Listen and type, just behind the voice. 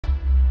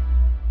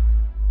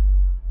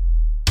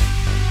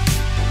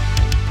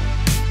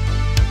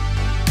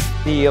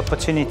The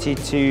opportunity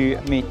to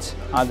meet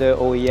other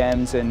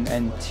OEMs and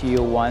tier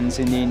 1s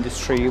in the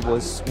industry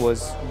was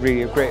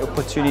really a great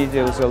opportunity.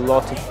 There was a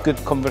lot of good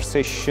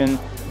conversation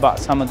about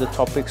some of the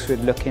topics we're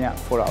looking at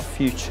for our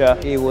future.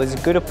 It was a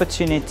good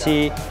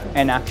opportunity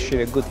and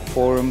actually a good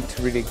forum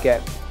to really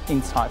get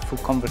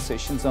insightful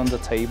conversations on the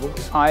table.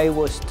 I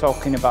was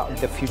talking about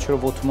the future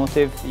of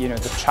automotive,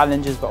 the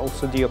challenges but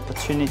also the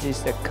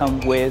opportunities that come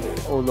with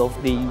all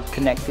of the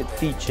connected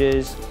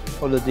features,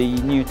 all of the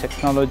new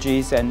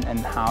technologies and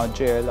how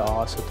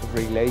JLR sort of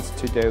relates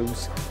to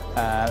those.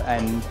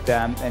 And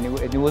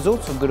it was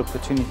also a good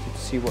opportunity to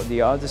see what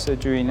the others are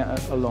doing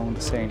along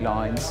the same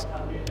lines.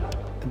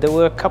 There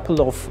were a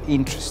couple of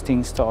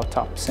interesting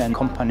startups and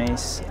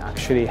companies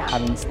actually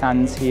having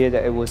stands here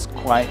that it was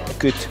quite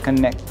good to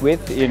connect with.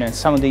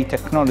 Some of the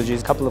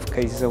technologies, a couple of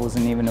cases I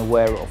wasn't even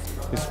aware of.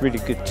 It was really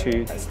good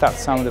to start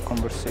some of the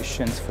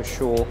conversations for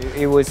sure.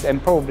 It was,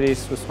 and probably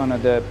this was one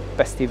of the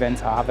best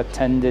events I have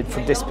attended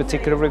for this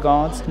particular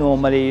regards.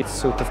 Normally it's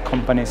sort of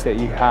companies that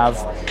you have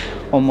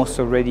almost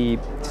already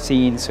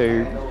seen, so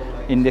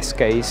in this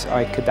case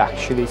I could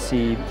actually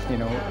see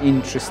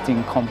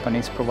interesting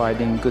companies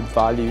providing good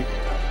value.